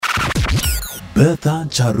Bertha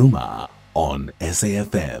Charuma on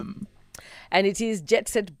SAFM. And it is Jet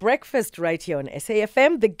Set Breakfast right here on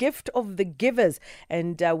SAFM, the gift of the givers.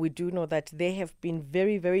 And we do know that they have been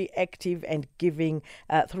very, very active and giving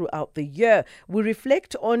throughout the year. We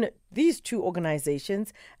reflect on these two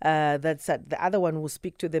organizations. That's the other one, we'll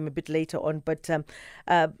speak to them a bit later on. But,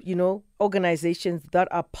 organizations that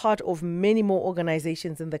are part of many more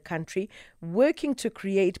organizations in the country, working to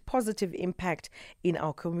create positive impact in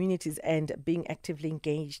our communities and being actively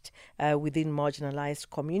engaged within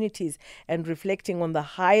marginalized communities, and reflecting on the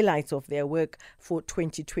highlights of their work for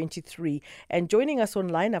 2023. And joining us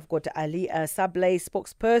online, I've got Ali Sablay,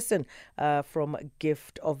 spokesperson from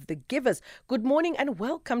Gift of the Givers. Good morning and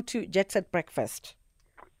welcome to Jet Set Breakfast.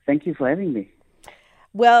 Thank you for having me.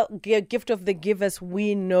 Well, Gift of the Givers,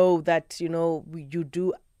 we know that, you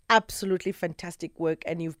do absolutely fantastic work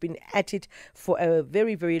and you've been at it for a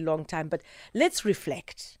very, very long time. But let's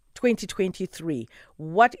reflect. 2023,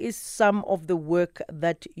 what is some of the work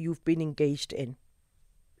that you've been engaged in?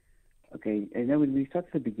 Okay, when we start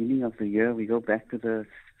at the beginning of the year, we go back to the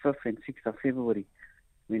 5th and 6th of February,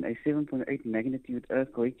 when a 7.8 magnitude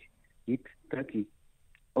earthquake hit Turkey.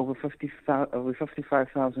 Over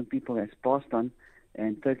 55,000 people has passed on,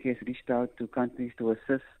 and Turkey has reached out to countries to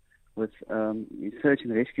assist with search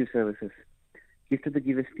and rescue services. Gift of the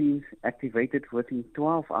Givers teams activated within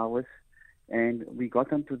 12 hours, and we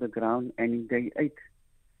got onto the ground, and in day 8,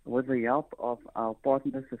 with the help of our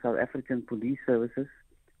partners, the South African Police Services,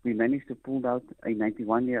 we managed to pull out a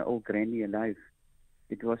 91-year-old granny alive.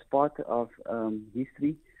 It was part of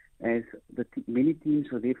history, as many teams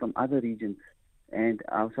were there from other regions, and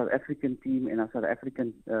our South African team and our South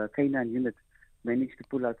African K9 unit managed to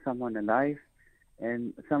pull out someone alive.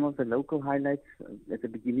 And some of the local highlights at the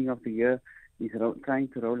beginning of the year is trying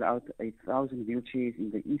to roll out 1,000 wheelchairs in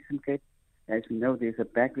the Eastern Cape. As we know, there's a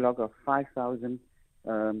backlog of 5,000.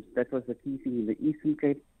 That was the key thing in the Eastern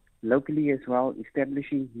Cape. Locally as well,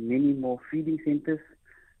 establishing many more feeding centers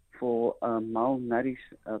for malnourished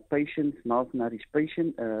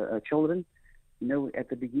children. At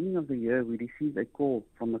the beginning of the year, we received a call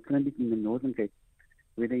from a clinic in the Northern Cape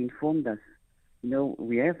where they informed us,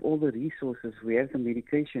 we have all the resources, we have the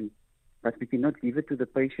medication, but we cannot give it to the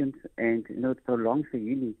patients, and it prolongs the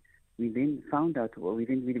healing. We then found out, we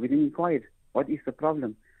then inquired, what is the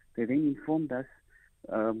problem? They then informed us,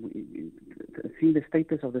 seeing the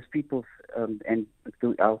status of these people, and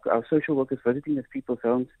our social workers visiting these people's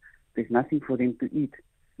homes, there's nothing for them to eat.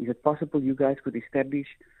 Is it possible you guys could establish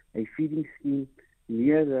a feeding scheme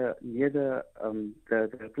near the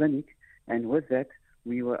clinic? And with that,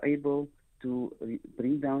 we were able to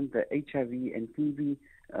bring down the HIV and TB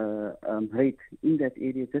rate in that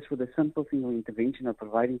area, just for the simple thing of intervention of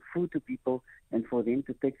providing food to people and for them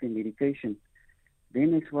to take their medication.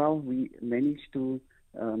 Then as well, we managed to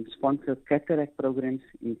sponsor cataract programs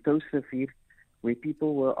in Toosrivier, where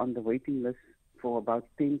people were on the waiting list for about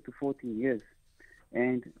 10 to 14 years.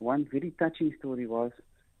 And one very touching story was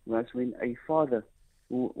when a father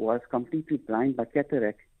who was completely blind by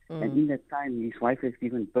cataract, and in that time his wife has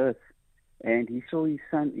given birth, and he saw his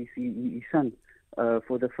son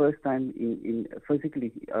for the first time in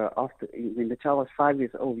physically after when the child was 5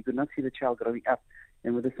 years old. He could not see the child growing up,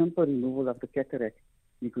 and with the simple removal of the cataract,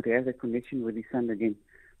 he could have that connection with his son again.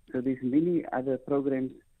 So there's many other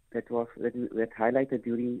programs that highlighted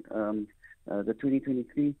during the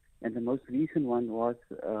 2023, and the most recent one was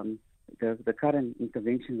the current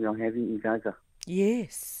intervention we are having in Gaza.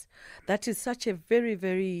 Yes, that is such a very,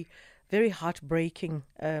 very, very heartbreaking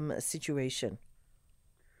situation.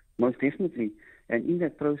 Most definitely. And in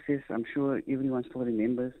that process, I'm sure everyone still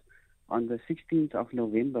remembers, on the 16th of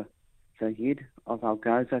November, the head of our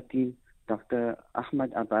Gaza team, Dr.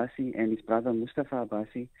 Ahmad Abbasi, and his brother Mustafa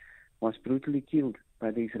Abbasi, was brutally killed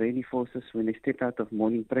by the Israeli forces when they stepped out of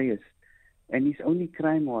morning prayers. And his only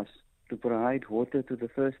crime was to provide water to the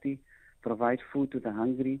thirsty, provide food to the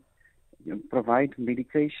hungry, provide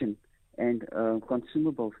medication and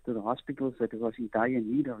consumables to the hospitals that was in dire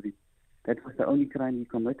need of it. That was the only crime he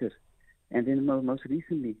committed. And then most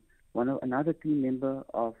recently, another team member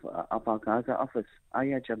of our Gaza office,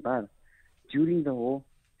 Aya Jabbar, during the war,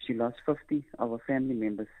 she lost 50 of her family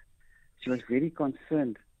members. She was very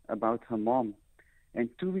concerned about her mom. And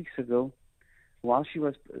 2 weeks ago, while she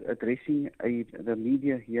was addressing the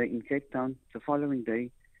media here in Cape Town, the following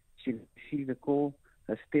day, she received a call.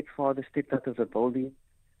 Her stepfather stepped out of the building.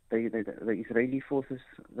 The Israeli forces,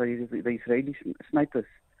 the Israeli snipers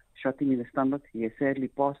shot him in the stomach. He has sadly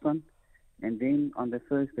passed on. And then on the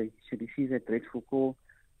Thursday, she received a dreadful call,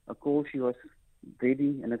 a call she was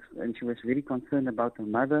dreading, and she was very concerned about her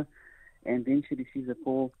mother. And then she received a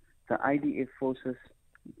call the IDF forces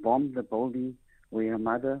bombed the building where her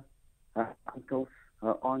mother, her uncles,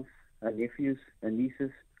 her aunts, her nephews, her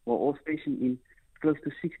nieces were all stationed in. Close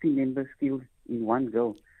to 60 members killed in one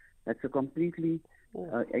go. That's a completely,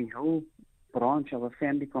 a whole branch of a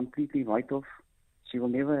family completely wiped off. She will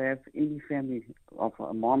never have any family of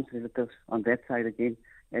her mom's relatives on that side again,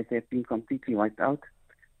 as they have been completely wiped out.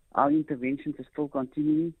 Our interventions are still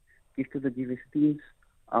continuing. Gift of the Givers teams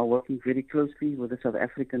are working very closely with the South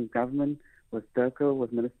African government, with Turco,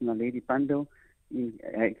 with Minister Naledi Pandor, in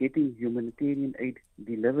getting humanitarian aid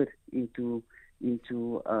delivered into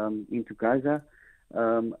Gaza.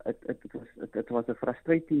 It was a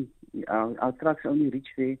frustrating. Our trucks only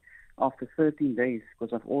reached there after 13 days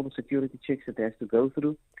because of all the security checks that they has to go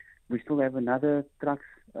through. We still have another trucks.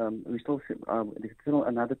 There's still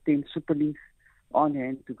another 10 superlinks on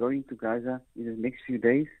hand to go into Gaza in the next few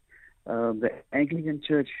days. The Anglican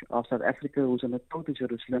Church of South Africa, who's on the road to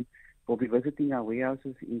Jerusalem, will be visiting our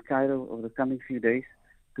warehouses in Cairo over the coming few days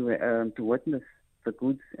to witness the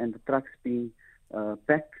goods and the trucks being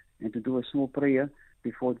packed and to do a small prayer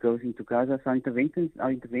before it goes into Gaza. So our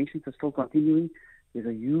interventions are still continuing. There's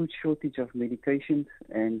a huge shortage of medications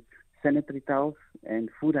and sanitary towels and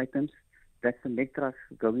food items. That's the next trucks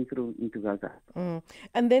going through into Gaza.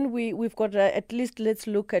 And then we've got, at least let's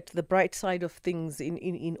look at the bright side of things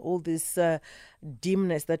in all this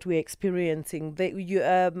dimness that we're experiencing.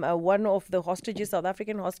 One of the hostages, South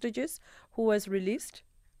African hostages, who was released?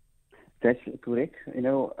 That's correct. We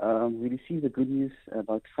received the good news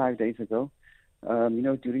about 5 days ago.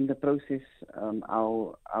 During the process,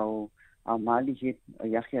 our Mali head,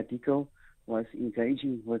 Yahya Diko, was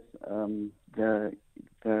engaging with the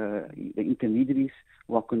intermediaries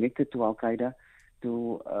who are connected to Al Qaeda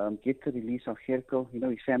to get the release of Gerko.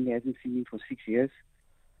 His family hasn't seen him for 6 years.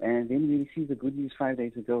 And then we received the good news 5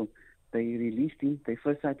 days ago. They released him. They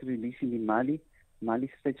first tried to release him in Mali.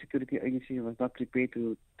 Mali's state security agency was not prepared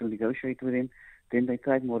to negotiate with him. Then they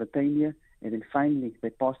tried Mauritania. And then finally, they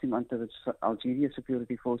passed him onto the Algeria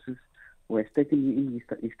security forces, who has taken him in.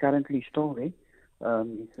 He's currently still there.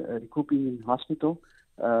 He's recouping in hospital.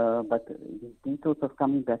 But the details of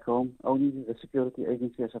coming back home, only the security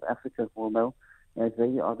agency of South Africa will know, as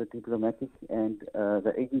they are the diplomatic and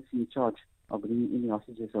the agency in charge of bringing in the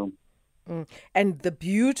hostages home. And the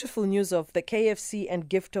beautiful news of the KFC and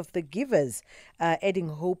Gift of the Givers, adding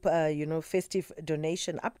hope, festive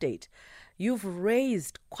donation update. You've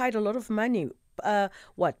raised quite a lot of money.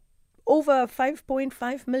 Over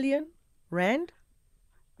 5.5 million rand?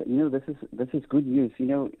 This is good news.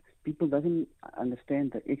 People doesn't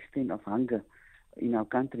understand the extent of hunger in our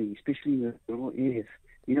country, especially in the rural areas.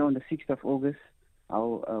 On the 6th of August,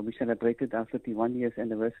 we celebrated our 31 years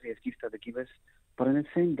anniversary as Gift of the Givers. But on the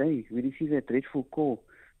same day, we received a dreadful call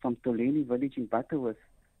from Toleni village in Butterworth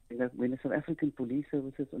when the South African Police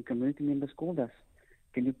Services and community members called us.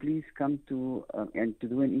 Can you please come to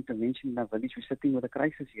do an intervention in our village? We're sitting with a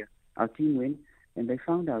crisis here. Our team went and they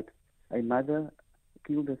found out a mother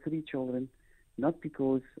killed her 3 children, not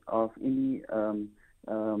because of any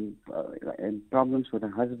problems with her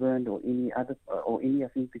husband or any other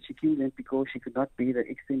thing, that she killed them because she could not bear the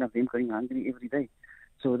extent of them going hungry every day.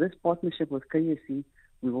 So this partnership with KFC,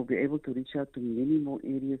 we will be able to reach out to many more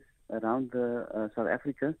areas around South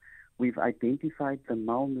Africa. We've identified the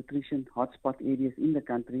malnutrition hotspot areas in the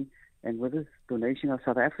country, and with this donation of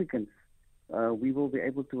South Africans, we will be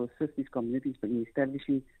able to assist these communities by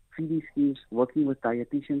establishing feeding schemes, working with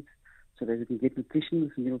dietitians, so that we can get nutritional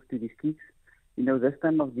meals to these kids. This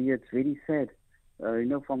time of the year, it's very sad.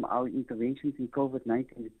 From our interventions in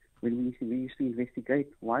COVID-19, when we used to investigate,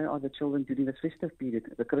 why are the children during the festive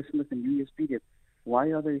period, the Christmas and New Year's period,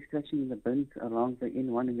 why are they scratching in the bins along the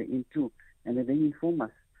N1 and the N2? And they then inform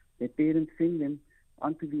us. Their parents send them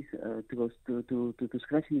onto these to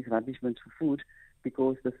scratch in these rubbish bins for food,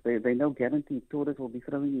 because they know guaranteed tourists will be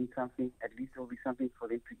throwing in something. At least there will be something for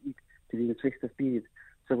them to eat during the festive period.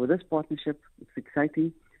 So with this partnership, it's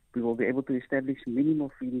exciting. We will be able to establish many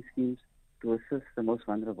more feeding schemes to assist the most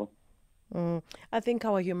vulnerable. I think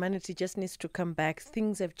our humanity just needs to come back.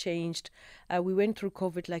 Things have changed. We went through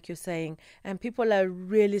COVID, like you're saying, and people are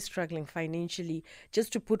really struggling financially.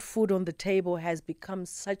 Just to put food on the table has become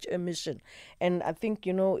such a mission. And I think,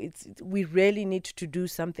 we really need to do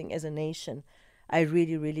something as a nation. I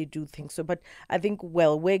really, really do think so. But I think,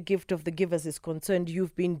 where Gift of the Givers is concerned,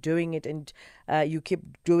 you've been doing it and you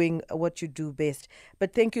keep doing what you do best.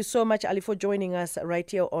 But thank you so much, Ali, for joining us right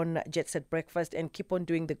here on Jet Set Breakfast, and keep on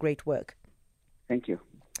doing the great work. Thank you.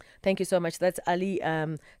 Thank you so much. That's Ali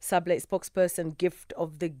Sablay, spokesperson, Gift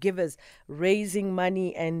of the Givers, raising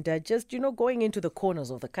money and just, going into the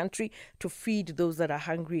corners of the country to feed those that are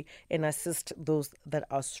hungry and assist those that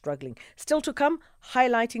are struggling. Still to come,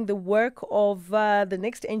 highlighting the work of the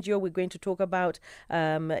next NGO we're going to talk about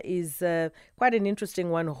is quite an interesting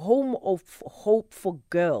one, Home of Hope for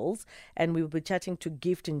Girls. And we will be chatting to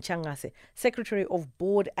Gift Nchangase, Secretary of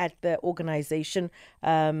Board at the organization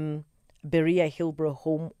Berea Hillbrow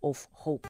Home of Hope.